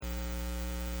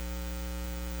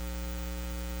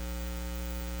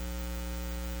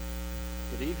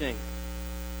Good evening.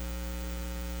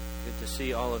 Good to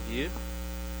see all of you.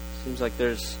 Seems like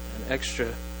there's an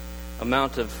extra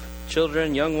amount of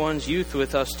children, young ones, youth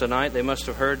with us tonight. They must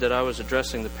have heard that I was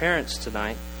addressing the parents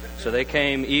tonight, so they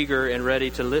came eager and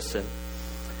ready to listen.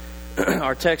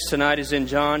 Our text tonight is in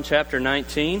John chapter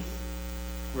 19,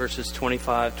 verses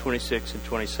 25, 26, and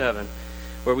 27,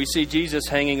 where we see Jesus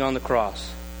hanging on the cross,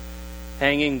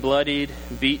 hanging, bloodied,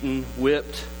 beaten,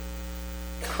 whipped,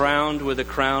 crowned with a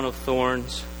crown of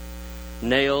thorns,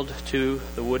 nailed to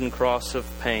the wooden cross of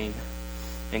pain,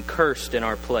 and cursed in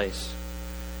our place.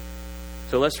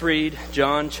 So let's read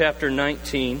John chapter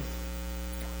 19,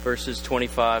 verses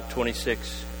 25,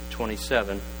 26,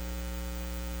 27.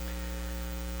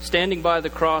 Standing by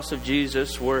the cross of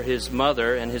Jesus were his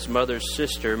mother and his mother's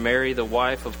sister, Mary, the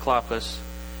wife of Clopas,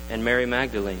 and Mary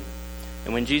Magdalene.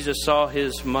 And when Jesus saw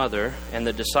his mother and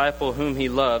the disciple whom he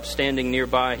loved standing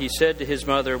nearby, he said to his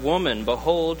mother, "Woman,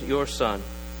 behold your son."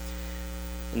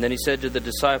 And then he said to the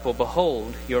disciple,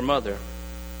 "Behold your mother."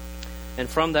 And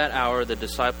from that hour the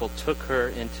disciple took her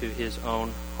into his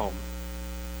own home.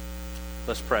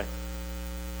 Let's pray.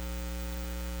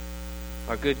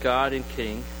 Our good God and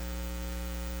King,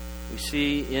 we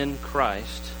see in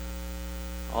Christ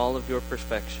all of your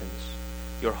perfections,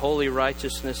 your holy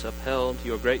righteousness upheld,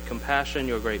 your great compassion,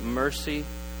 your great mercy.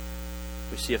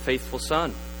 We see a faithful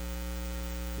Son.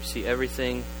 We see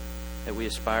everything that we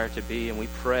aspire to be, and we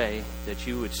pray that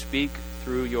you would speak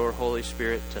through your Holy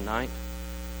Spirit tonight,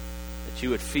 that you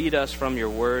would feed us from your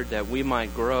word, that we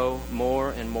might grow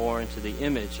more and more into the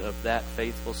image of that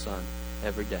faithful Son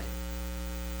every day.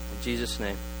 In Jesus'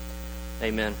 name,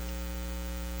 amen.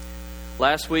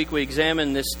 Last week we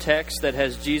examined this text that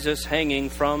has Jesus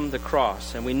hanging from the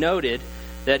cross, and we noted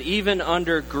that even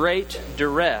under great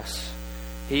duress,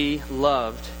 he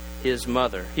loved his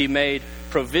mother. He made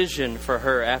provision for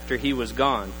her after he was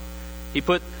gone. He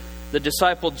put the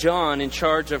disciple John in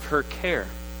charge of her care.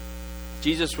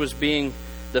 Jesus was being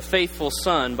the faithful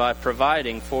son by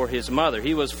providing for his mother.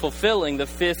 He was fulfilling the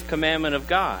fifth commandment of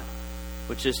God,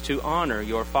 which is to honor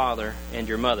your father and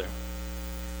your mother.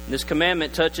 This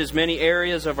commandment touches many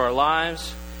areas of our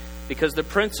lives because the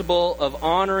principle of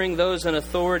honoring those in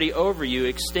authority over you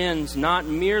extends not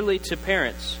merely to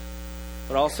parents,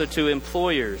 but also to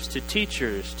employers, to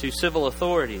teachers, to civil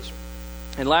authorities.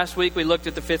 And last week we looked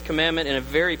at the fifth commandment in a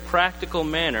very practical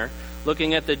manner,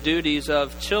 looking at the duties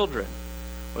of children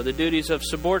or the duties of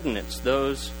subordinates,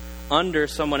 those under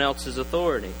someone else's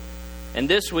authority. And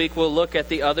this week we'll look at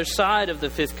the other side of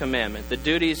the fifth commandment, the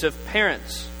duties of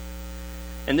parents.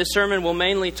 And this sermon will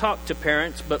mainly talk to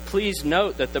parents, but please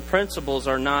note that the principles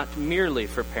are not merely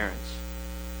for parents.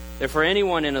 They're for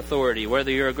anyone in authority,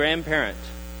 whether you're a grandparent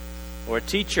or a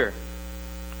teacher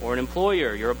or an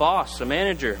employer, you're a boss, a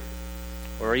manager,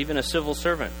 or even a civil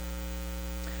servant.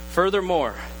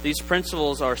 Furthermore, these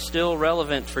principles are still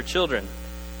relevant for children,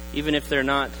 even if they're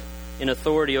not in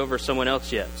authority over someone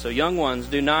else yet. So young ones,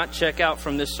 do not check out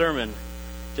from this sermon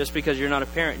just because you're not a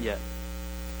parent yet.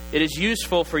 It is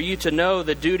useful for you to know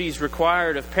the duties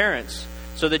required of parents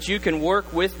so that you can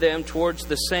work with them towards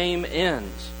the same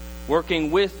ends,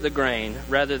 working with the grain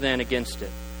rather than against it.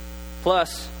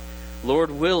 Plus,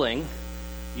 Lord willing,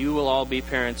 you will all be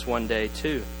parents one day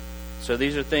too. So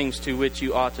these are things to which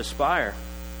you ought to aspire.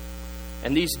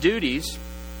 And these duties,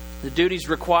 the duties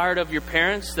required of your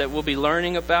parents that we'll be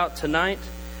learning about tonight,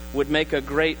 would make a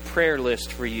great prayer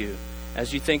list for you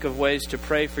as you think of ways to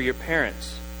pray for your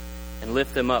parents and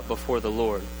lift them up before the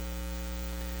Lord.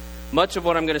 Much of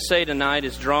what I'm going to say tonight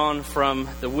is drawn from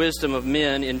the wisdom of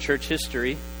men in church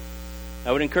history.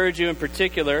 I would encourage you in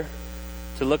particular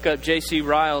to look up J.C.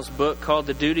 Ryle's book called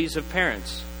The Duties of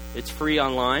Parents. It's free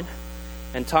online.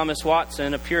 And Thomas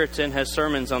Watson, a Puritan, has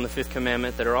sermons on the fifth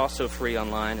commandment that are also free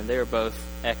online, and they are both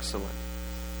excellent.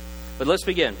 But let's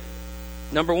begin.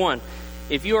 Number one,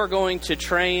 if you are going to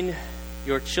train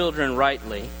your children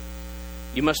rightly,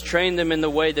 you must train them in the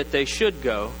way that they should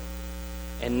go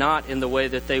and not in the way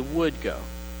that they would go.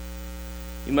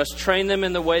 You must train them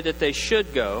in the way that they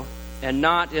should go and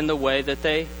not in the way that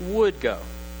they would go.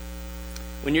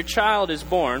 When your child is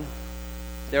born,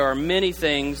 there are many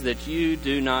things that you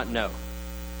do not know.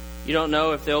 You don't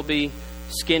know if they'll be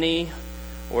skinny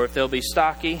or if they'll be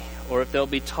stocky or if they'll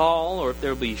be tall or if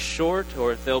they'll be short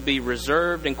or if they'll be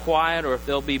reserved and quiet or if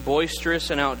they'll be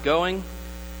boisterous and outgoing.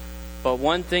 But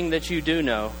one thing that you do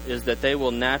know is that they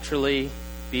will naturally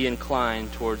be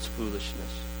inclined towards foolishness.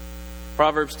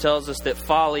 Proverbs tells us that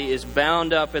folly is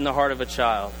bound up in the heart of a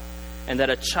child, and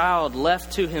that a child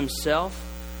left to himself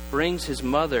brings his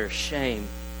mother shame.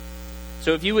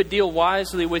 So if you would deal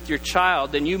wisely with your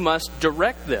child, then you must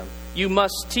direct them You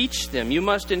must teach them. You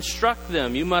must instruct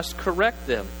them. You must correct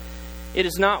them. It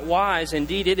is not wise,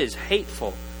 indeed it is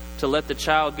hateful, to let the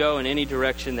child go in any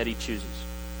direction that he chooses.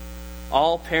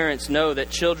 All parents know that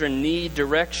children need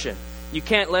direction. You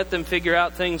can't let them figure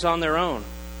out things on their own.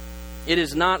 It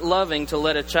is not loving to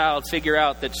let a child figure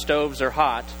out that stoves are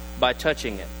hot by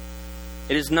touching it.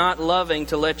 It is not loving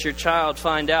to let your child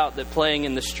find out that playing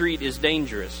in the street is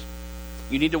dangerous.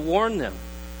 You need to warn them,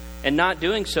 and not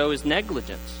doing so is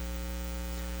negligence.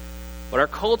 But our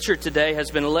culture today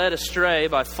has been led astray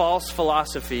by false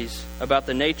philosophies about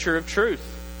the nature of truth,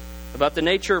 about the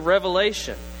nature of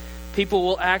revelation. People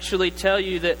will actually tell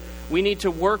you that we need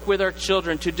to work with our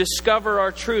children to discover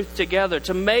our truth together,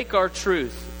 to make our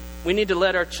truth. We need to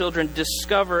let our children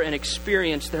discover and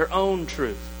experience their own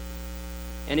truth.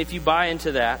 And if you buy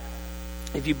into that,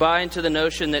 if you buy into the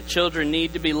notion that children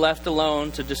need to be left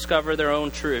alone to discover their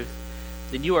own truth,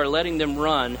 then you are letting them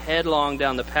run headlong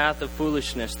down the path of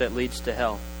foolishness that leads to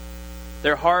hell.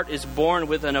 Their heart is born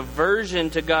with an aversion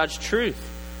to God's truth.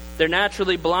 They're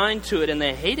naturally blind to it and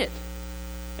they hate it.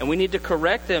 And we need to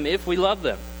correct them if we love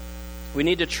them. We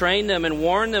need to train them and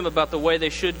warn them about the way they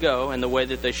should go and the way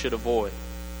that they should avoid.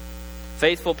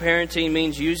 Faithful parenting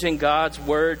means using God's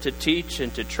word to teach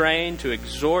and to train, to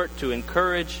exhort, to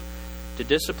encourage, to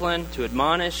discipline, to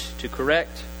admonish, to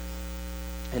correct.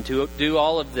 And to do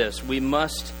all of this, we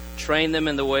must train them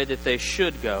in the way that they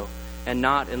should go and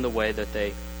not in the way that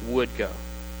they would go.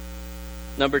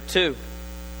 Number 2,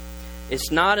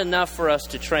 it's not enough for us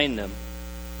to train them,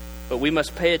 but we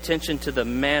must pay attention to the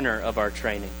manner of our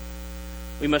training.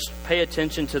 We must pay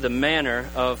attention to the manner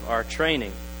of our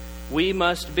training. We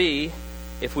must be,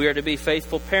 if we are to be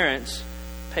faithful parents,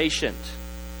 patient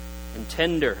and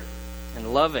tender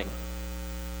and loving.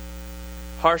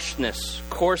 Harshness,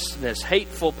 coarseness,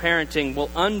 hateful parenting will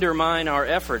undermine our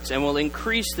efforts and will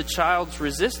increase the child's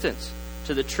resistance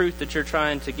to the truth that you're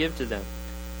trying to give to them.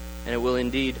 And it will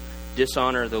indeed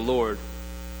dishonor the Lord.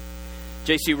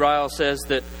 J.C. Ryle says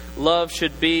that love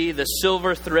should be the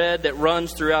silver thread that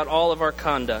runs throughout all of our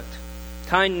conduct.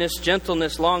 Kindness,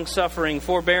 gentleness, long-suffering,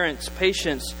 forbearance,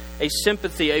 patience, a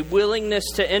sympathy, a willingness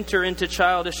to enter into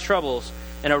childish troubles,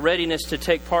 and a readiness to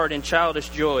take part in childish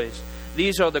joys.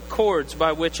 These are the cords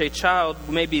by which a child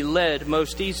may be led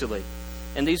most easily.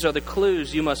 And these are the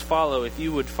clues you must follow if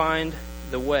you would find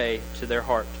the way to their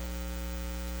heart.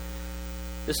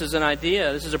 This is an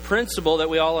idea, this is a principle that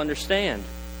we all understand.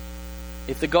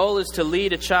 If the goal is to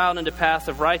lead a child into the path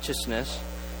of righteousness,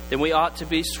 then we ought to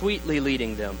be sweetly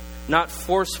leading them, not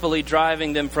forcefully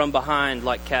driving them from behind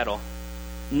like cattle.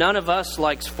 None of us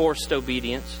likes forced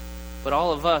obedience, but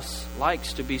all of us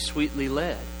likes to be sweetly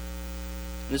led.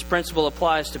 And this principle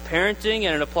applies to parenting,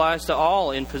 and it applies to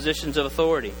all in positions of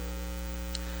authority.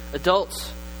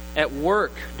 Adults, at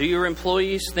work, do your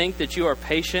employees think that you are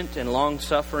patient and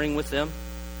long-suffering with them?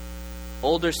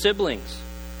 Older siblings,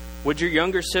 would your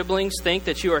younger siblings think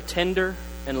that you are tender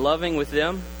and loving with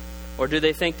them? Or do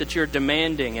they think that you're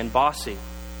demanding and bossy?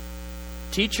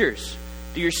 Teachers,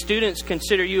 do your students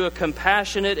consider you a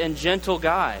compassionate and gentle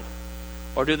guide?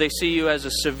 Or do they see you as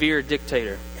a severe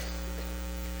dictator?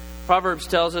 Proverbs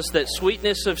tells us that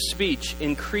sweetness of speech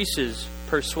increases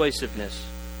persuasiveness.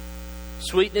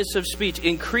 Sweetness of speech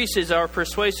increases our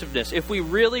persuasiveness. If we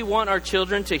really want our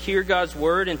children to hear God's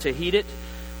word and to heed it,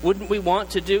 wouldn't we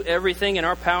want to do everything in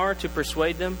our power to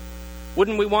persuade them?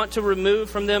 Wouldn't we want to remove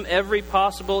from them every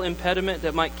possible impediment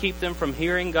that might keep them from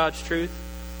hearing God's truth?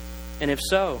 And if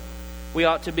so, we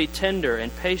ought to be tender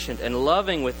and patient and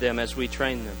loving with them as we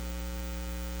train them.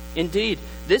 Indeed,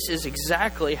 this is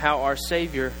exactly how our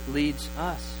Savior leads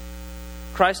us.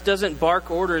 Christ doesn't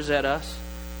bark orders at us.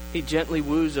 He gently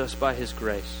woos us by His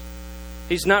grace.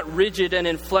 He's not rigid and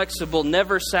inflexible,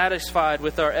 never satisfied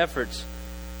with our efforts.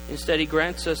 Instead, He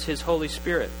grants us His Holy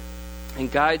Spirit and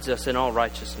guides us in all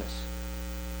righteousness.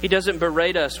 He doesn't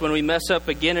berate us when we mess up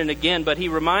again and again, but He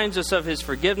reminds us of His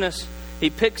forgiveness. He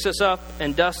picks us up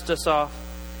and dusts us off,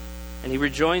 and He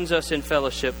rejoins us in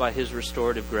fellowship by His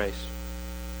restorative grace.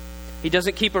 He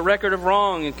doesn't keep a record of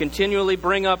wrong and continually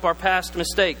bring up our past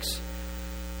mistakes,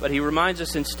 but He reminds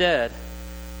us instead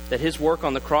that His work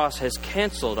on the cross has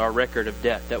canceled our record of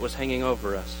debt that was hanging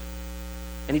over us.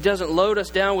 And He doesn't load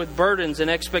us down with burdens and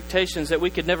expectations that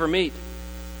we could never meet.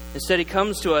 Instead, He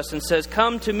comes to us and says,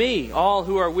 "Come to me, all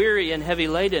who are weary and heavy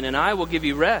laden, and I will give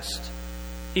you rest."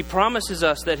 He promises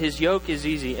us that His yoke is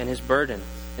easy and His burden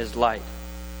is light.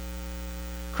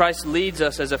 Christ leads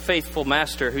us as a faithful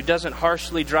master who doesn't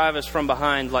harshly drive us from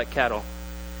behind like cattle,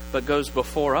 but goes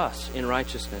before us in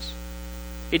righteousness.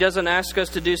 He doesn't ask us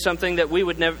to do something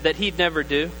that He'd never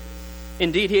do.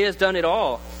 Indeed, He has done it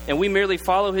all. and we merely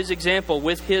follow His example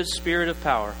with His Spirit of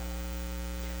power.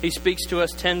 He speaks to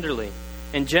us tenderly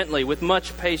and gently with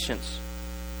much patience.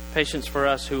 Patience for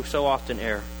us who so often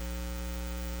err.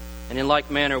 And in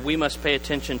like manner, we must pay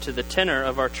attention to the tenor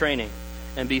of our training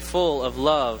and be full of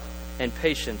love and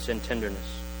patience and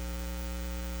tenderness.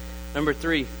 Number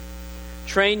 3,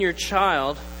 train your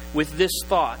child with this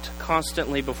thought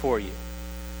constantly before you,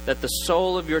 that the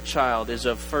soul of your child is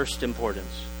of first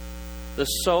importance. The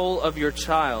soul of your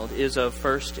child is of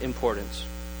first importance.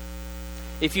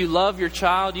 If you love your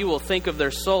child, you will think of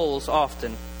their souls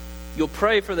often. You'll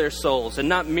pray for their souls, and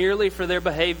not merely for their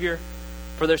behavior,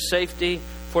 for their safety,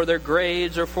 for their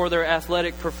grades, or for their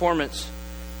athletic performance.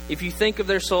 If you think of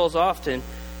their souls often,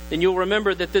 then you'll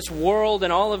remember that this world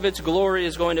and all of its glory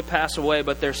is going to pass away,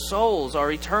 but their souls are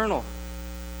eternal.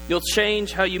 You'll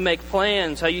change how you make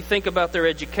plans, how you think about their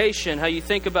education, how you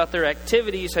think about their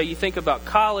activities, how you think about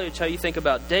college, how you think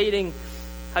about dating,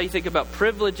 how you think about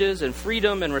privileges and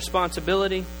freedom and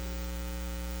responsibility.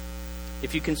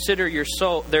 If you consider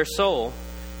their soul,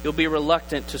 you'll be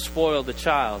reluctant to spoil the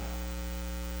child.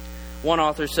 One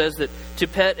author says that to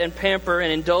pet and pamper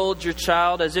and indulge your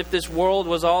child as if this world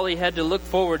was all he had to look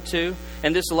forward to,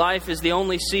 and this life is the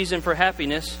only season for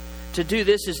happiness, to do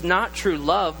this is not true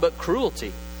love, but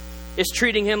cruelty. It's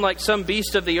treating him like some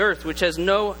beast of the earth, which has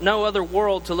no other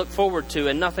world to look forward to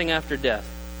and nothing after death.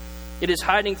 It is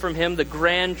hiding from him the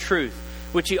grand truth,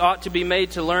 which he ought to be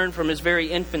made to learn from his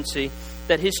very infancy,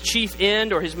 that his chief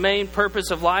end or his main purpose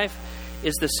of life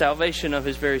is the salvation of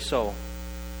his very soul.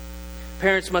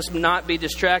 Parents must not be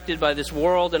distracted by this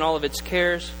world and all of its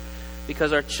cares,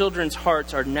 because our children's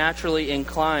hearts are naturally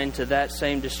inclined to that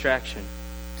same distraction,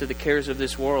 to the cares of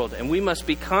this world. And we must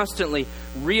be constantly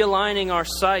realigning our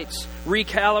sights,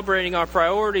 recalibrating our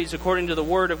priorities according to the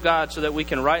Word of God, so that we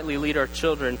can rightly lead our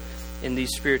children in these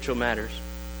spiritual matters.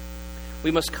 We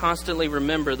must constantly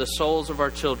remember the souls of our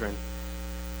children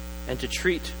and to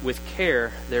treat with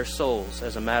care their souls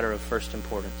as a matter of first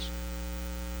importance.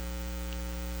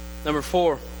 Number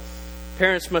 4,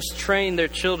 parents must train their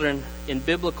children in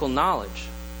biblical knowledge.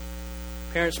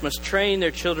 Parents must train their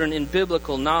children in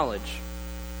biblical knowledge.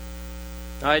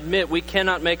 I admit we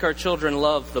cannot make our children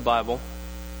love the Bible.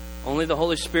 Only the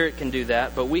Holy Spirit can do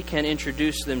that, but we can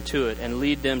introduce them to it and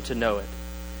lead them to know it.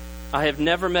 I have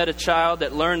never met a child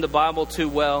that learned the Bible too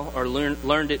well or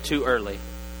learned it too early.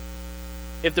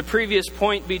 If the previous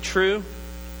point be true,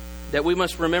 that we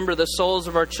must remember the souls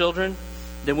of our children,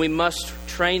 then we must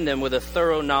train them with a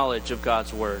thorough knowledge of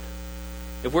God's Word.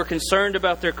 If we're concerned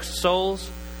about their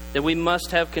souls, then we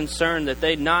must have concern that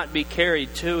they not be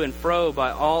carried to and fro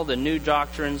by all the new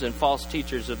doctrines and false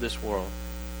teachers of this world.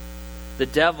 The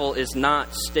devil is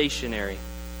not stationary.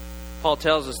 Paul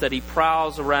tells us that he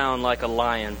prowls around like a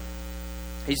lion.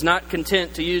 He's not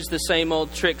content to use the same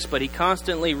old tricks, but he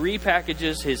constantly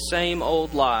repackages his same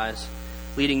old lies,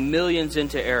 leading millions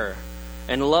into error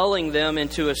and lulling them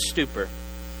into a stupor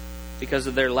because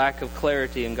of their lack of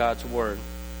clarity in God's Word.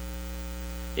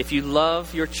 If you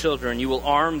love your children, you will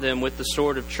arm them with the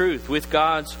sword of truth, with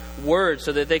God's Word,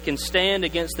 so that they can stand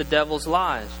against the devil's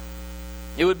lies.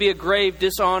 It would be a grave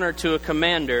dishonor to a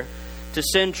commander to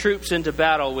send troops into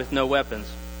battle with no weapons.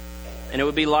 And it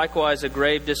would be likewise a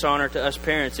grave dishonor to us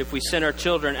parents if we sent our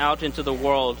children out into the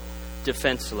world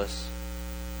defenseless.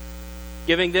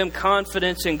 Giving them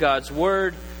confidence in God's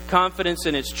Word, confidence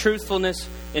in its truthfulness,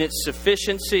 in its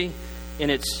sufficiency, in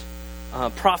its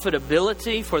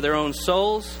profitability for their own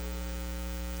souls,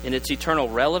 in its eternal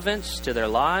relevance to their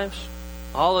lives.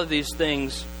 All of these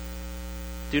things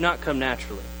do not come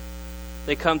naturally.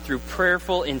 They come through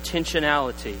prayerful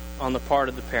intentionality on the part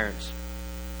of the parents.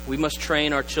 We must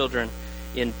train our children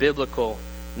in biblical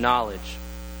knowledge.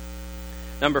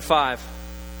 Number 5,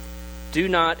 do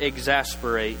not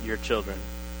exasperate your children.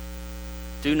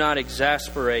 Do not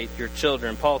exasperate your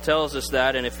children. Paul tells us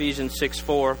that in Ephesians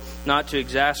 6:4, not to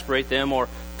exasperate them or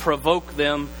provoke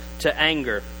them to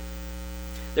anger.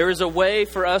 There is a way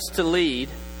for us to lead,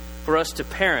 for us to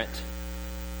parent,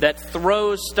 that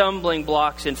throws stumbling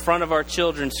blocks in front of our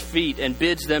children's feet and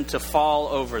bids them to fall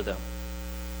over them.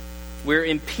 We're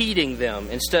impeding them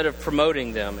instead of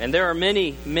promoting them. And there are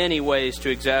many, many ways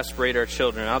to exasperate our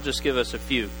children. I'll just give us a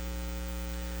few.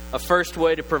 A first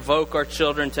way to provoke our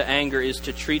children to anger is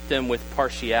to treat them with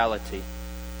partiality.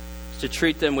 To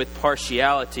treat them with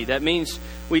partiality. That means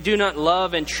we do not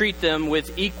love and treat them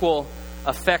with equal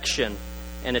affection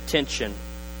and attention.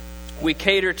 We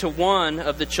cater to one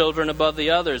of the children above the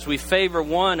others. We favor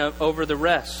one over the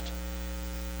rest.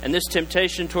 And this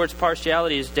temptation towards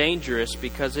partiality is dangerous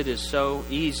because it is so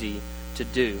easy to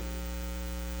do.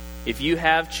 If you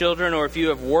have children or if you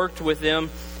have worked with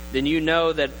them, then you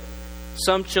know that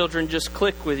some children just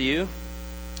click with you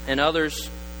and others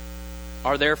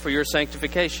are there for your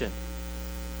sanctification.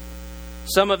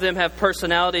 Some of them have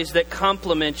personalities that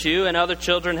complement you, and other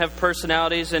children have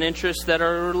personalities and interests that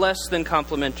are less than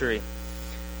complementary.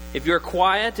 If you're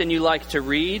quiet and you like to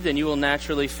read, then you will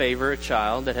naturally favor a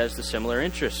child that has the similar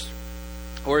interests.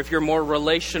 Or if you're more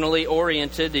relationally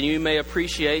oriented, then you may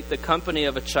appreciate the company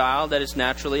of a child that is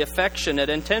naturally affectionate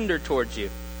and tender towards you.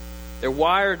 They're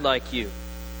wired like you.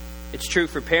 It's true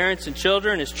for parents and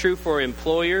children, it's true for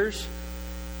employers,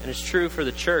 and it's true for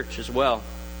the church as well.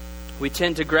 We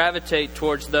tend to gravitate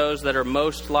towards those that are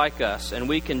most like us, and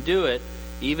we can do it,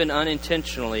 even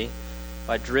unintentionally,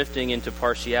 by drifting into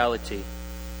partiality.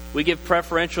 We give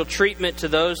preferential treatment to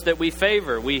those that we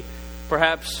favor. We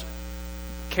perhaps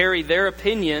carry their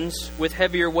opinions with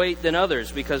heavier weight than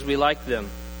others because we like them.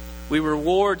 We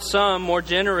reward some more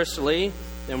generously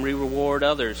than we reward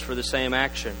others for the same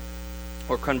action.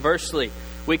 Or conversely,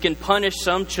 we can punish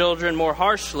some children more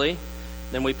harshly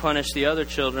than we punish the other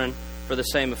children for the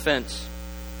same offense.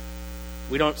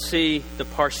 We don't see the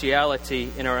partiality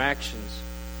in our actions.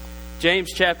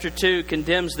 James chapter 2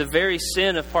 condemns the very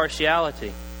sin of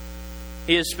partiality.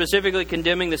 He is specifically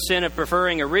condemning the sin of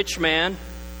preferring a rich man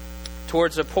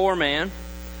towards a poor man,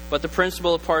 but the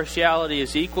principle of partiality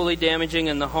is equally damaging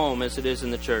in the home as it is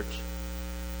in the church.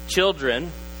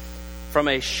 Children, from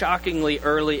a shockingly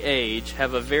early age,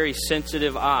 have a very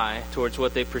sensitive eye towards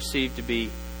what they perceive to be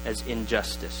as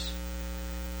injustice.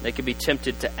 They can be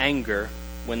tempted to anger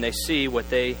when they see what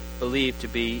they believe to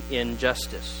be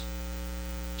injustice.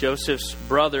 Joseph's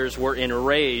brothers were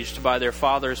enraged by their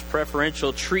father's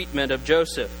preferential treatment of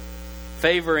Joseph,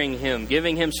 favoring him,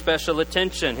 giving him special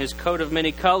attention, his coat of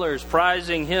many colors,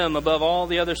 prizing him above all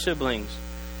the other siblings.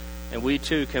 And we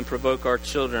too can provoke our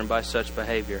children by such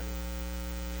behavior.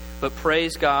 But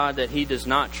praise God that He does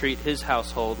not treat His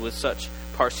household with such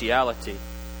partiality.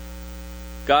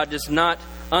 God does not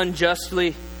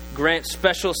unjustly grant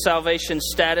special salvation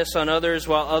status on others,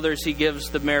 while others He gives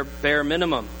the bare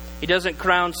minimum. He doesn't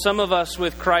crown some of us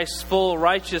with Christ's full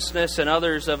righteousness, and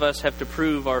others of us have to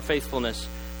prove our faithfulness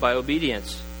by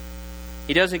obedience.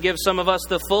 He doesn't give some of us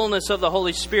the fullness of the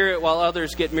Holy Spirit, while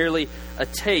others get merely a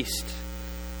taste.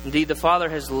 Indeed, the Father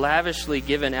has lavishly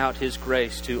given out His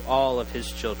grace to all of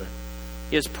His children.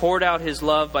 He has poured out His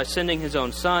love by sending His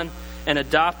own Son and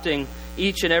adopting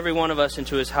each and every one of us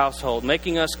into His household,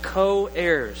 making us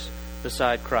co-heirs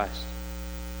beside Christ.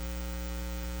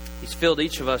 He's filled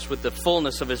each of us with the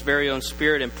fullness of His very own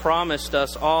Spirit and promised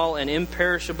us all an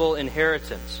imperishable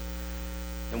inheritance.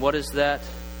 And what is that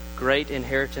great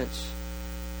inheritance?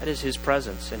 That is His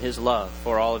presence and His love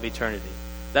for all of eternity.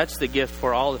 That's the gift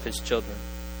for all of His children.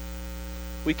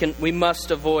 We must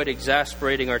avoid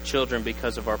exasperating our children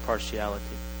because of our partiality.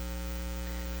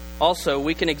 Also,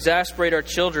 we can exasperate our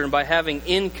children by having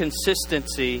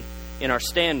inconsistency in our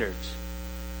standards.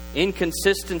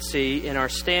 Inconsistency in our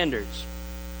standards.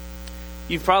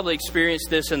 You've probably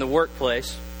experienced this in the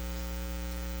workplace.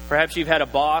 Perhaps you've had a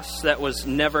boss that was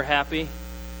never happy,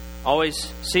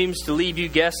 always seems to leave you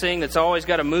guessing, that's always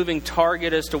got a moving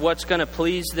target as to what's going to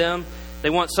please them. They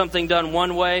want something done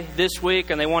one way this week,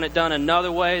 and they want it done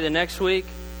another way the next week.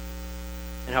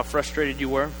 And how frustrated you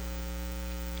were?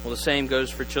 Well, the same goes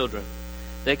for children.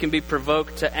 They can be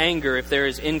provoked to anger if there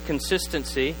is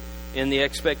inconsistency in the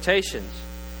expectations.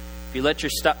 If you let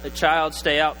your child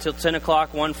stay out till 10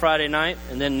 o'clock one Friday night,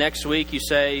 and then next week you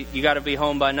say, you got to be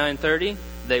home by 9:30,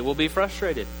 they will be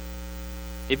frustrated.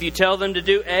 If you tell them to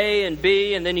do A and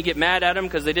B, and then you get mad at them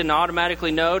because they didn't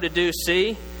automatically know to do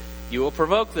C, you will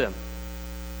provoke them.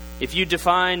 If you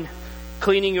define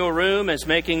cleaning your room as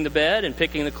making the bed and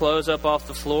picking the clothes up off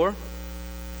the floor,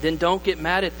 then don't get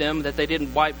mad at them that they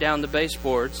didn't wipe down the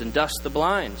baseboards and dust the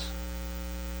blinds.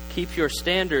 Keep your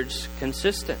standards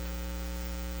consistent.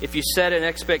 If you set an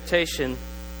expectation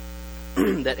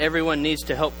that everyone needs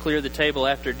to help clear the table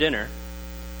after dinner,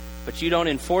 but you don't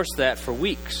enforce that for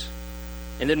weeks,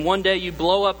 and then one day you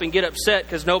blow up and get upset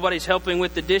because nobody's helping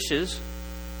with the dishes,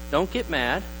 don't get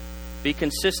mad. Be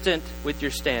consistent with your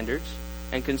standards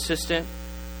and consistent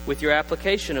with your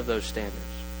application of those standards.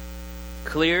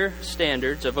 Clear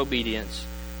standards of obedience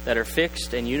that are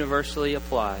fixed and universally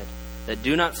applied, that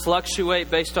do not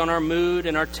fluctuate based on our mood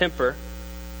and our temper.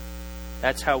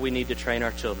 That's how we need to train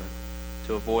our children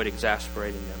to avoid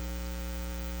exasperating them.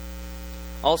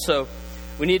 Also,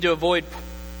 we need to avoid,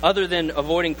 other than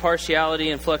avoiding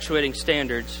partiality and fluctuating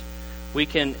standards, we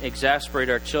can exasperate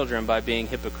our children by being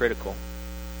hypocritical.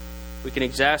 We can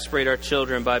exasperate our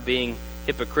children by being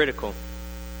hypocritical.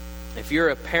 If you're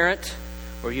a parent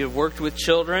or you have worked with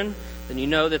children, then you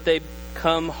know that they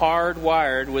come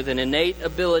hardwired with an innate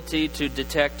ability to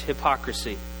detect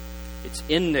hypocrisy. It's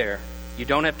in there. You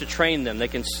don't have to train them. They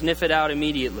can sniff it out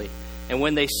immediately. And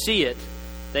when they see it,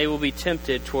 they will be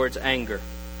tempted towards anger.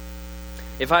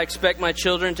 If I expect my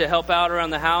children to help out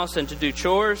around the house and to do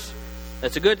chores,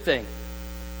 that's a good thing.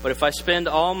 But if I spend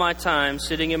all my time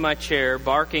sitting in my chair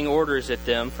barking orders at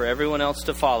them for everyone else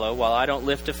to follow while I don't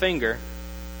lift a finger,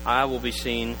 I will be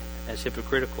seen as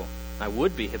hypocritical. I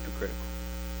would be hypocritical.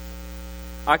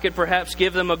 I could perhaps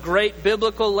give them a great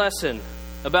biblical lesson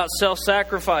about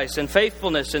self-sacrifice and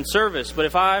faithfulness and service, but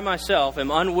if I myself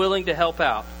am unwilling to help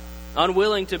out,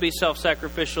 unwilling to be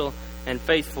self-sacrificial and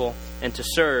faithful and to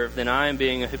serve, then I am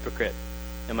being a hypocrite,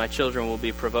 and my children will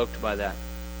be provoked by that.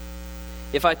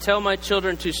 If I tell my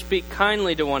children to speak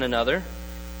kindly to one another,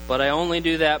 but I only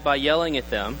do that by yelling at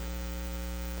them,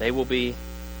 they will be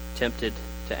tempted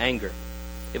to anger.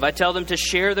 If I tell them to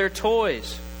share their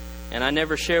toys, and I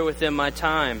never share with them my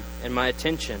time and my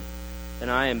attention, then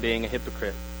I am being a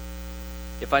hypocrite.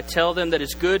 If I tell them that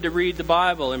it's good to read the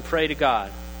Bible and pray to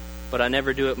God, but I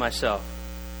never do it myself,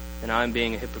 then I am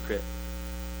being a hypocrite.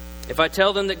 If I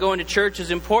tell them that going to church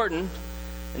is important,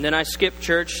 and then I skip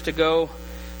church to go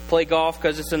play golf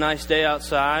because it's a nice day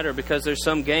outside or because there's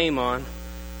some game on,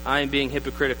 I am being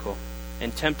hypocritical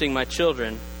and tempting my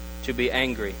children to be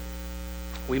angry.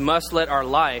 We must let our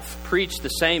life preach the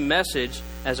same message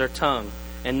as our tongue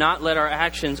and not let our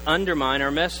actions undermine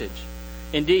our message.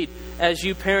 Indeed, as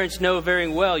you parents know very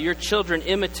well, your children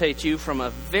imitate you from a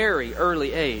very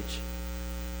early age.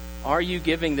 Are you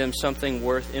giving them something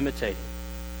worth imitating?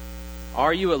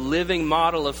 Are you a living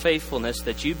model of faithfulness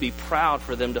that you'd be proud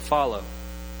for them to follow?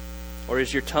 Or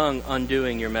is your tongue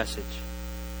undoing your message?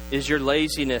 Is your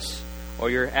laziness or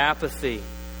your apathy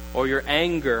or your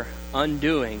anger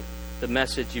undoing the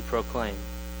message you proclaim?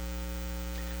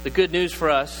 The good news for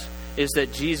us is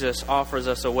that Jesus offers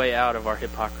us a way out of our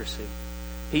hypocrisy.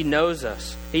 He knows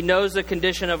us. He knows the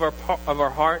condition of our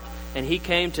heart, and He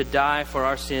came to die for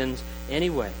our sins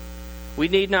anyway. We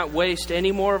need not waste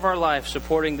any more of our life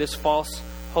supporting this false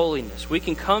holiness. We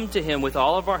can come to Him with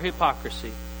all of our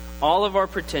hypocrisy, all of our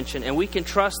pretension, and we can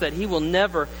trust that He will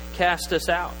never cast us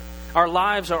out. Our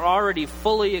lives are already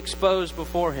fully exposed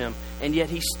before Him, and yet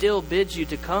He still bids you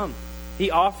to come.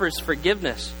 He offers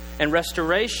forgiveness and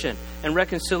restoration and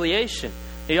reconciliation.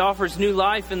 He offers new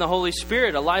life in the Holy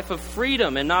Spirit, a life of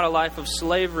freedom and not a life of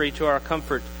slavery to our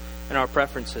comfort and our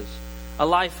preferences. A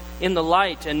life in the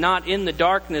light and not in the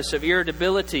darkness of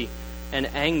irritability and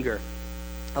anger.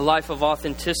 A life of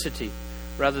authenticity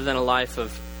rather than a life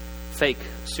of fake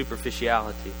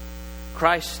superficiality.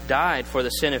 Christ died for the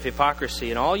sin of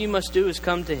hypocrisy, and all you must do is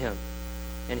come to Him,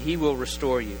 and He will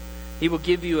restore you. He will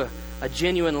give you a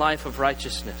genuine life of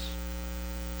righteousness,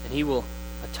 and He will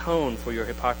atone for your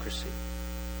hypocrisy.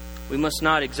 We must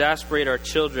not exasperate our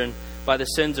children by the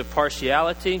sins of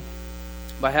partiality,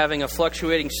 by having a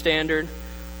fluctuating standard,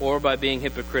 or by being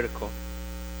hypocritical.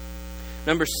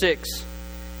 Number 6,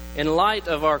 in light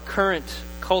of our current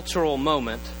cultural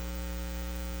moment,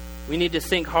 we need to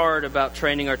think hard about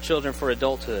training our children for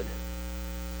adulthood.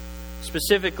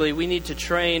 Specifically, we need to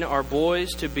train our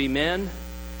boys to be men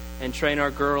and train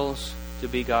our girls to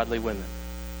be godly women.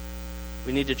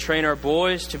 We need to train our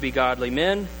boys to be godly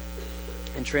men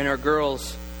and train our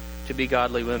girls to be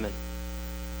godly women.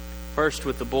 First,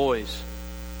 with the boys.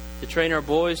 To train our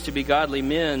boys to be godly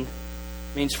men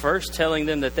means first telling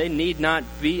them that they need not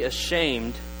be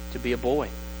ashamed to be a boy,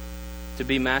 to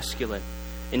be masculine.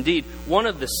 Indeed, one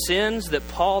of the sins that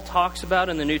Paul talks about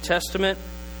in the New Testament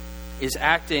is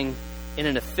acting in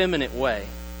an effeminate way.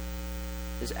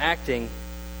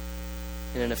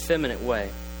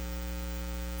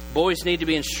 Boys need to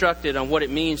be instructed on what it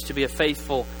means to be a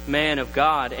faithful man of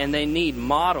God, and they need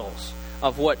models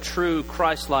of what true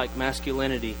Christ-like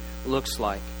masculinity looks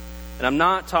like. And I'm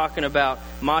not talking about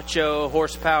macho,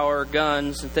 horsepower,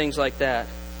 guns, and things like that.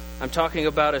 I'm talking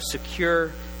about a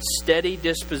secure, steady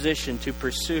disposition to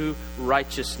pursue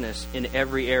righteousness in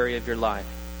every area of your life.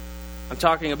 I'm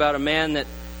talking about a man that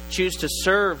chooses to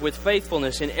serve with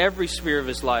faithfulness in every sphere of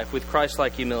his life with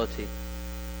Christ-like humility.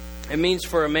 It means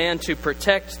for a man to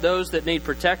protect those that need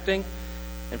protecting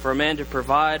and for a man to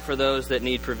provide for those that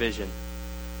need provision.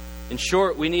 In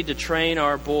short, we need to train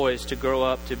our boys to grow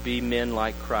up to be men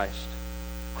like Christ.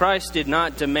 Christ did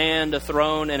not demand a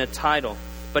throne and a title,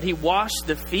 but He washed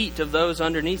the feet of those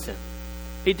underneath Him.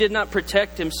 He did not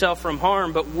protect Himself from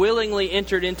harm, but willingly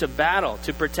entered into battle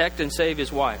to protect and save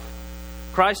His wife.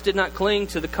 Christ did not cling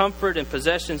to the comfort and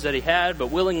possessions that He had,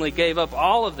 but willingly gave up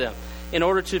all of them in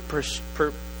order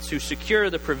to secure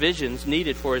the provisions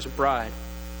needed for His bride.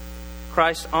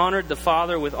 Christ honored the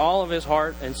Father with all of his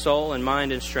heart and soul and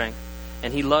mind and strength,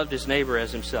 and he loved his neighbor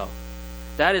as himself.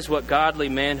 That is what godly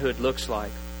manhood looks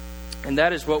like. And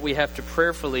that is what we have to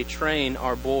prayerfully train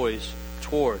our boys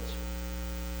towards.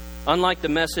 Unlike the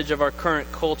message of our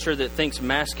current culture that thinks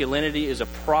masculinity is a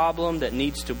problem that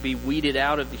needs to be weeded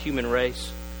out of the human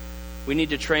race, we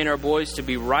need to train our boys to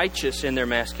be righteous in their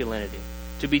masculinity,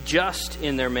 to be just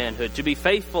in their manhood, to be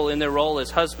faithful in their role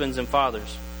as husbands and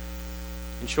fathers.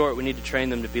 In short, we need to train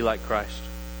them to be like Christ.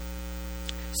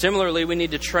 Similarly, we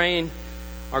need to train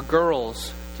our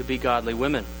girls to be godly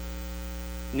women.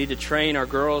 We need to train our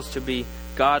girls to be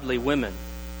godly women.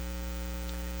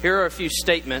 Here are a few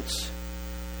statements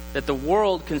that the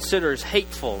world considers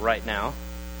hateful right now,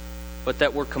 but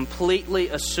that were completely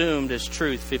assumed as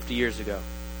truth 50 years ago.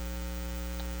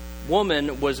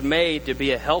 Woman was made to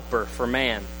be a helper for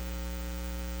man.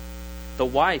 The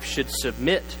wife should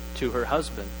submit to her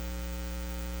husband.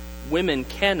 Women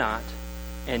cannot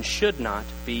and should not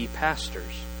be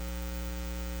pastors.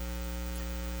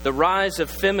 The rise of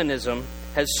feminism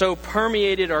has so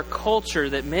permeated our culture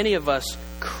that many of us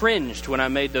cringed when I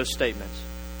made those statements,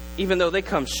 even though they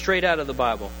come straight out of the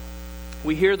Bible.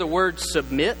 We hear the word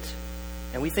submit,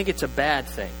 and we think it's a bad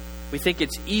thing. We think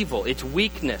it's evil, it's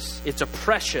weakness, it's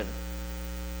oppression.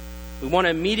 We want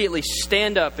to immediately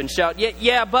stand up and shout,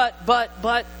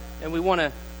 but, and we want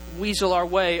to weasel our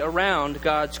way around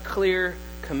God's clear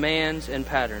commands and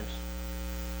patterns.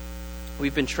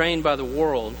 We've been trained by the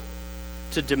world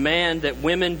to demand that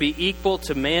women be equal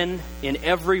to men in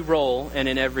every role and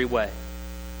in every way.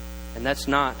 And that's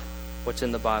not what's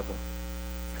in the Bible.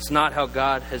 It's not how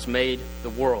God has made the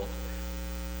world.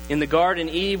 In the garden,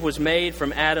 Eve was made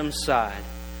from Adam's side.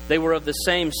 They were of the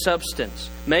same substance,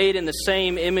 made in the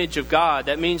same image of God.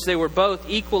 That means they were both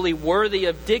equally worthy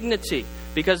of dignity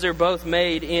because they're both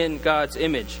made in God's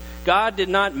image. God did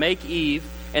not make Eve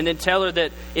and then tell her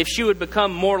that if she would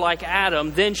become more like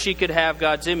Adam, then she could have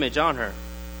God's image on her.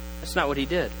 That's not what he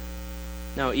did.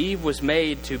 No, Eve was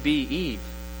made to be Eve,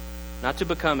 not to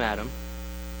become Adam.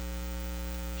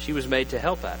 She was made to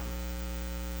help Adam.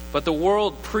 But the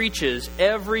world preaches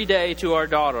every day to our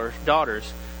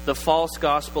daughters the false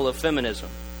gospel of feminism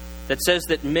that says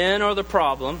that men are the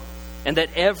problem and that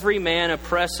every man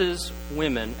oppresses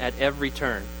women at every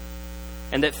turn.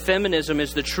 And that feminism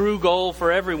is the true goal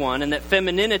for everyone, and that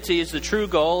femininity is the true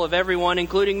goal of everyone,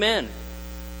 including men.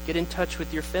 Get in touch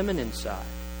with your feminine side.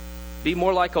 Be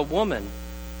more like a woman,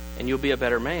 and you'll be a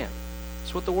better man.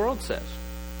 That's what the world says.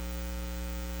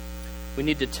 We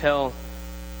need to tell...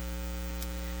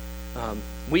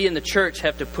 we in the church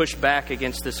have to push back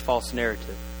against this false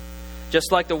narrative.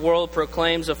 Just like the world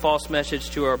proclaims a false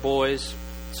message to our boys,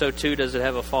 so too does it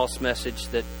have a false message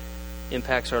that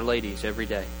impacts our ladies every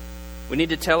day. We need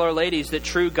to tell our ladies that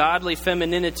true godly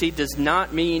femininity does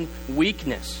not mean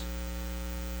weakness.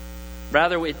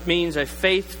 Rather, it means a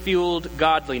faith-fueled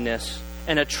godliness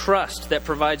and a trust that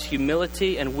provides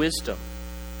humility and wisdom.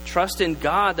 Trust in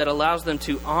God that allows them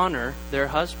to honor their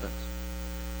husbands.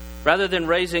 Rather than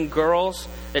raising girls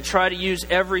that try to use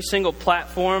every single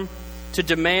platform to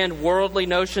demand worldly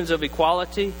notions of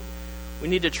equality, we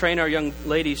need to train our young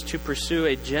ladies to pursue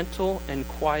a gentle and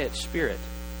quiet spirit,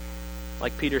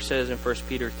 like Peter says in 1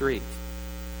 Peter 3. If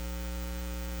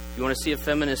you want to see a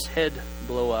feminist head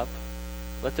blow up,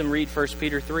 let them read 1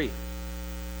 Peter 3.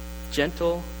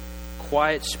 Gentle,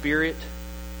 quiet spirit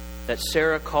that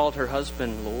Sarah called her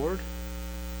husband Lord.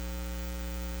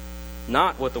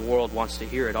 Not what the world wants to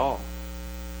hear at all.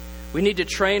 We need to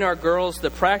train our girls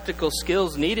the practical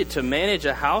skills needed to manage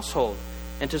a household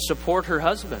and to support her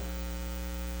husband.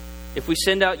 If we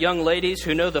send out young ladies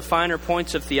who know the finer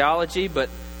points of theology but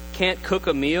can't cook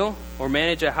a meal or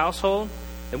manage a household,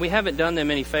 then we haven't done them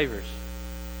any favors.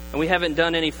 And we haven't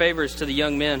done any favors to the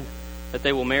young men that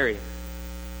they will marry.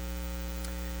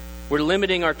 We're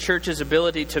limiting our church's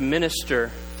ability to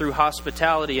minister through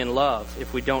hospitality and love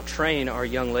if we don't train our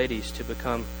young ladies to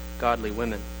become godly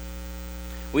women.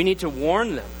 We need to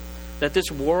warn them that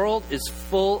this world is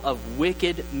full of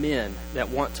wicked men that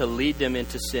want to lead them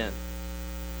into sin.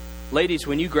 Ladies,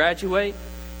 when you graduate,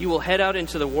 you will head out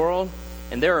into the world,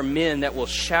 and there are men that will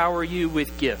shower you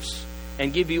with gifts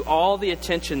and give you all the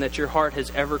attention that your heart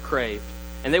has ever craved.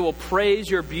 And they will praise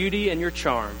your beauty and your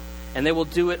charm, and they will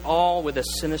do it all with a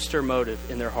sinister motive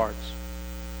in their hearts.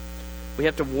 We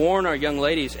have to warn our young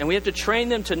ladies, and we have to train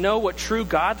them to know what true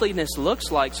godliness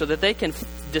looks like so that they can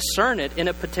discern it in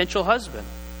a potential husband.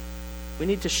 We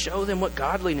need to show them what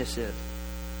godliness is.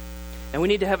 And we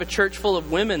need to have a church full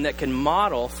of women that can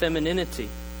model femininity.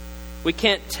 We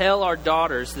can't tell our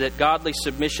daughters that godly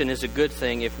submission is a good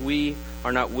thing if we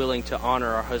are not willing to honor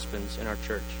our husbands in our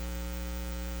church.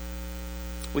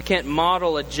 We can't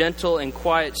model a gentle and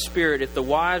quiet spirit if the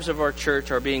wives of our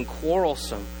church are being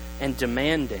quarrelsome and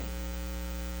demanding.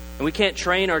 And we can't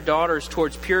train our daughters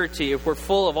towards purity if we're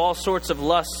full of all sorts of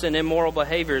lusts and immoral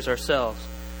behaviors ourselves.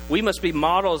 We must be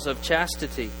models of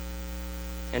chastity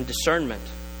and discernment,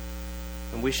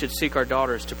 and we should seek our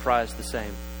daughters to prize the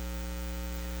same.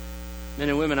 Men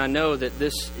and women, I know that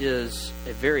this is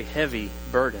a very heavy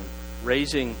burden.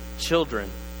 Raising children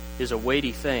is a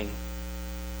weighty thing.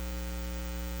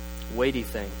 Weighty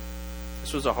thing.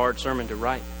 This was a hard sermon to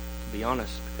write, to be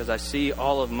honest, because I see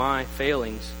all of my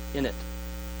failings in it.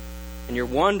 And you're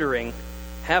wondering,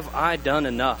 have I done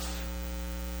enough?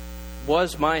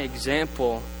 Was my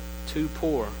example too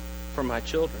poor for my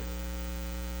children?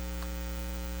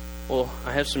 Well,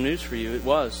 I have some news for you. It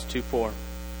was too poor.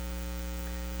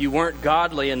 You weren't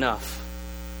godly enough.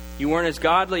 You weren't as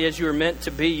godly as you were meant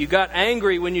to be. You got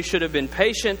angry when you should have been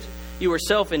patient. You were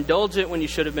self-indulgent when you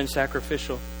should have been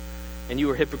sacrificial. And you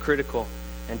were hypocritical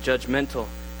and judgmental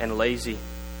and lazy.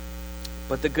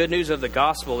 But the good news of the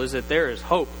gospel is that there is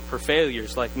hope for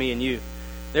failures like me and you.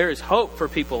 There is hope for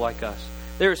people like us.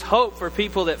 There is hope for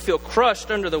people that feel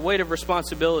crushed under the weight of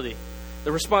responsibility.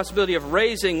 The responsibility of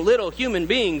raising little human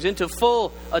beings into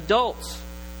full adults.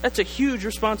 That's a huge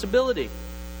responsibility.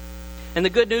 And the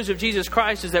good news of Jesus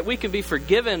Christ is that we can be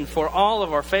forgiven for all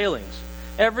of our failings.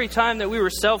 Every time that we were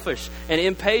selfish and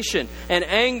impatient and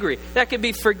angry, that can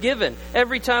be forgiven.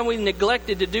 Every time we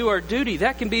neglected to do our duty,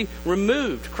 that can be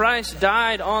removed. Christ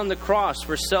died on the cross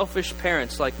for selfish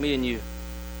parents like me and you.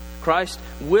 Christ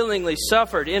willingly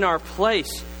suffered in our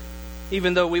place,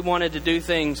 even though we wanted to do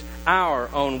things our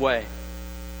own way.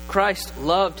 Christ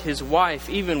loved his wife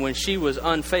even when she was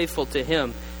unfaithful to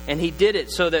him. And he did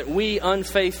it so that we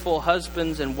unfaithful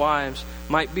husbands and wives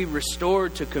might be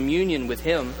restored to communion with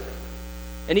him.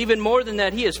 And even more than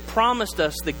that, he has promised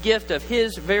us the gift of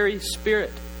his very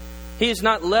Spirit. He has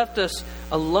not left us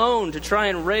alone to try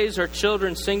and raise our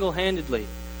children single-handedly.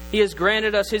 He has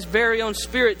granted us his very own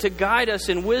Spirit to guide us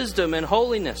in wisdom and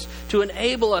holiness, to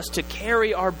enable us to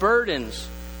carry our burdens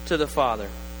to the Father.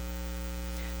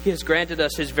 He has granted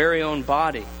us his very own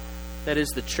body, that is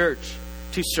the church,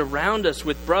 to surround us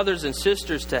with brothers and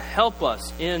sisters to help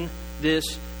us in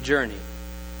this journey.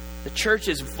 The church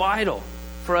is vital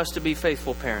for us to be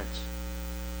faithful parents.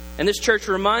 And this church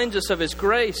reminds us of his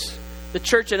grace. The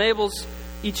church enables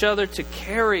each other to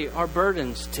carry our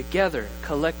burdens together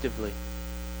collectively.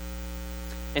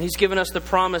 And he's given us the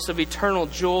promise of eternal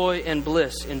joy and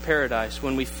bliss in paradise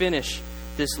when we finish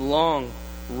this long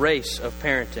race of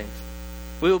parenting.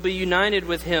 We will be united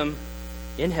with him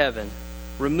in heaven,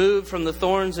 removed from the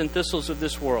thorns and thistles of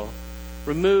this world,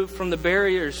 removed from the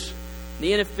barriers,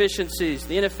 the inefficiencies,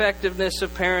 the ineffectiveness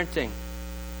of parenting.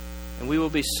 And we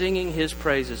will be singing his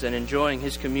praises and enjoying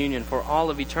his communion for all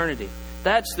of eternity.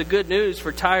 That's the good news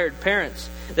for tired parents,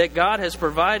 that God has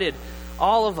provided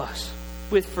all of us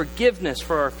with forgiveness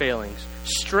for our failings,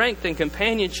 strength and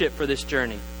companionship for this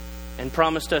journey, and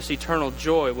promised us eternal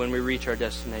joy when we reach our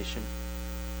destination.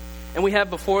 And we have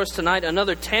before us tonight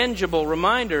another tangible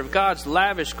reminder of God's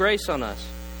lavish grace on us.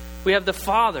 We have the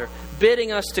Father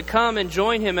bidding us to come and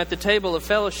join him at the table of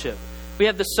fellowship. We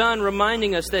have the Son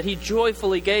reminding us that he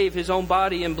joyfully gave his own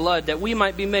body and blood that we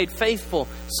might be made faithful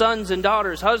sons and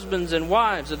daughters, husbands and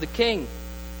wives of the King.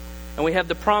 And we have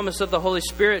the promise of the Holy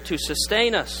Spirit to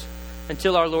sustain us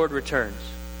until our Lord returns.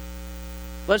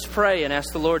 Let's pray and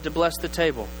ask the Lord to bless the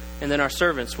table, and then our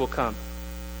servants will come.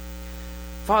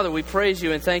 Father, we praise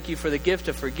you and thank you for the gift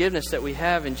of forgiveness that we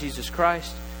have in Jesus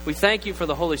Christ. We thank you for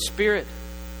the Holy Spirit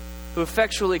who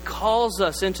effectually calls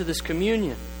us into this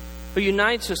communion, who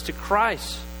unites us to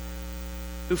Christ,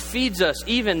 who feeds us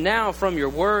even now from your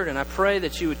word. And I pray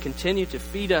that you would continue to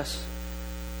feed us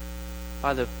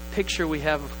by the picture we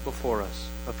have before us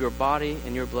of your body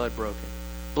and your blood broken.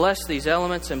 Bless these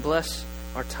elements and bless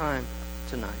our time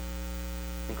tonight.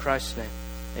 In Christ's name,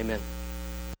 amen.